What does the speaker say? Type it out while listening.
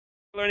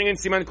learning in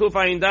Siman Kuf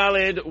Ayin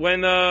Daled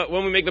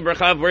when we make the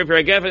bracha of Borei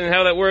Pri Hagefin and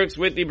how that works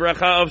with the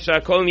bracha of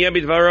Shakol Niyeh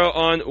Bidvaro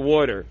on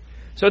water.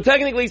 So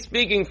technically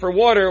speaking, for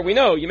water, we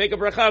know you make a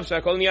bracha of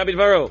Shakol Niyeh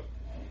Bidvaro.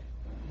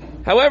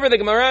 However, the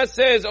Gemara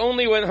says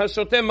only when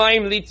Hashotem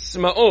Mayim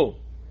Litzma'o.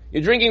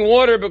 You're drinking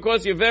water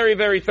because you're very,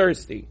 very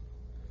thirsty.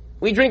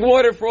 We drink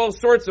water for all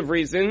sorts of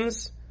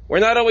reasons. We're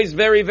not always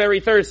very, very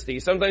thirsty.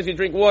 Sometimes you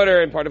drink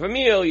water in part of a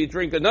meal. You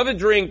drink another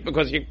drink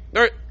because you're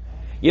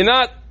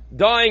not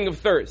dying of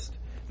thirst.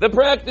 The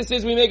practice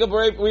is we make a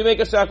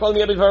Shakol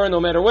Niyeh Bidvaro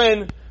no matter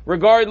when,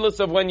 regardless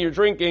of when you're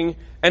drinking,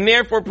 and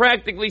therefore,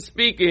 practically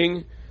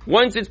speaking,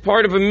 once it's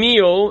part of a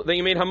meal that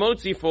you made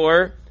hamotzi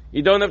for,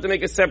 you don't have to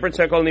make a separate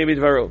Shakol Niyeh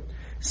Bidvaro.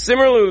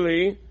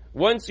 Similarly,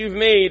 once you've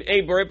made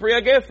a Borei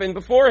Pri Hagefin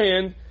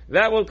beforehand,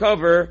 that will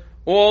cover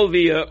all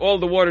the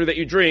water that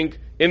you drink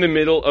in the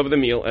middle of the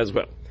meal as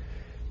well.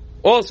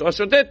 Also,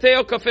 ashotet teh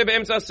o kafeh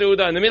be'emtza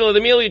seuda. In the middle of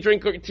the meal, you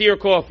drink tea or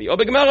coffee. O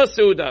begmara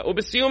seuda, o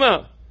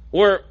b'siyuma.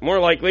 Or, more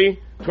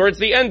likely, towards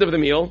the end of the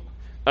meal,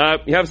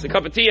 you have a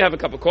cup of tea, you have a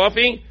cup of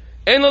coffee.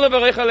 En lo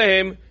levarech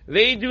alehem.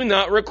 They do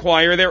not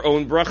require their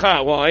own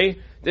bracha. Why?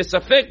 The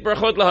safek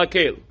brachot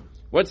lahakel.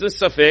 What's the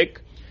safek?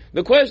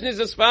 The question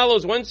is as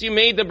follows. Once you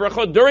made the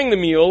brachot during the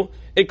meal,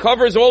 it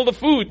covers all the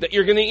food that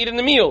you're going to eat in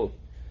the meal.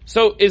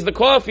 So, is the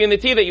coffee and the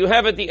tea that you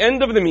have at the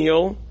end of the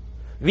meal,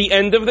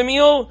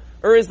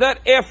 or is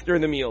that after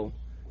the meal?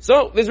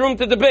 So, there's room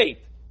to debate.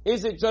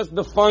 Is it just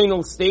the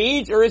final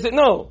stage, or is it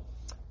no?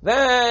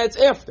 That's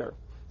after.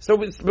 So,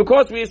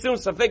 because we assume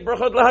safek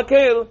brachot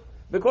lahakel,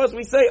 because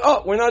we say,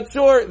 we're not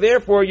sure,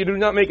 therefore you do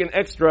not make an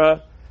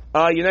extra,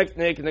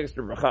 make an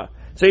extra bracha.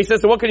 So he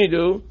says, so what can you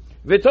do?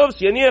 So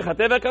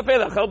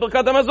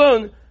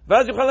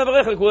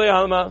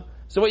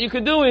what you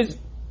could do is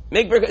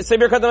say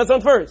Birkat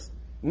Hamazon first.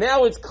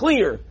 Now it's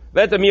clear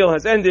that the meal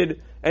has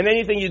ended, and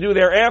anything you do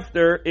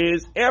thereafter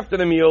is after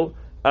the meal,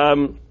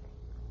 and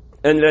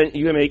then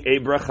you can make a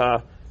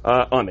bracha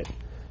on it.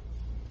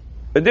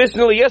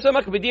 Additionally, there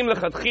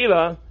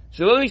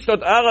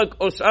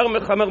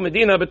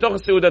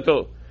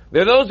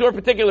are those who are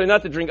particular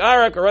not to drink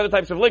arak or other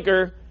types of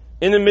liquor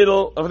in the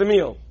middle of the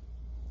meal.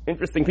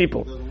 Interesting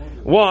people.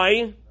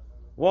 Why?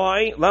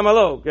 Lama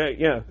lo? Okay,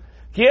 yeah.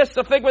 Because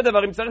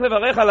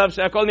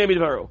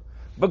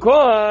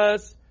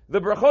the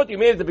brachot you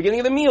made at the beginning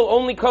of the meal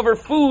only cover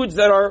foods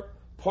that are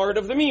part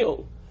of the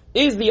meal.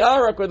 Is the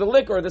arak or the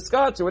liquor or the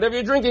scotch or whatever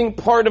you're drinking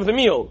part of the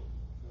meal?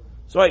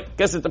 So I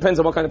guess it depends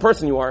on what kind of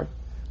person you are.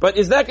 But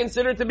is that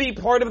considered to be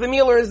part of the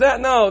meal, or is that,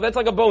 no, that's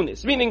like a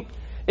bonus. Meaning,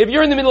 if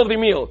you're in the middle of the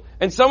meal,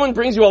 and someone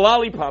brings you a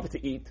lollipop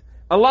to eat,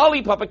 a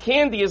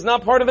candy is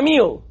not part of the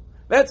meal.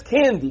 That's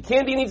candy.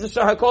 Candy needs a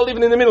shahakol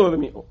even in the middle of the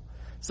meal.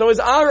 So is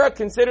arak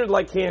considered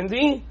like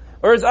candy,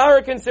 or is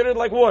arak considered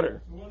like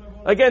water?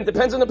 Again,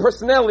 depends on the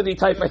personality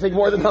type, I think,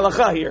 more than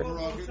halakha here.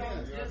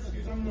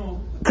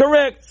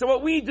 Correct. So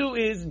what we do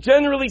is,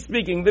 generally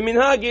speaking, the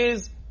minhag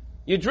is,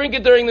 you drink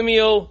it during the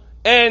meal,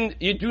 and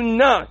you do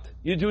not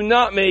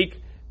make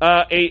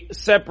a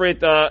separate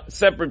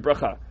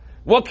bracha.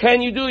 What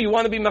can you do? You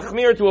want to be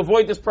machmir to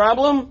avoid this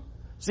problem?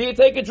 So you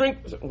take a drink.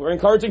 We're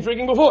encouraging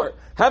drinking before.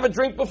 Have a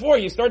drink before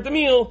you start the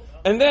meal,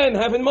 and then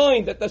have in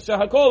mind that the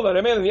shahakol, the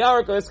remen, and the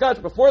arak, or the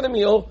scotch before the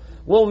meal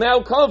will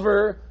now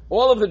cover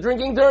all of the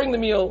drinking during the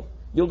meal.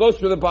 You'll go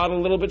through the bottle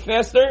a little bit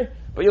faster,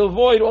 but you'll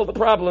avoid all the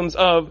problems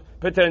of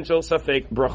potential safek bracha.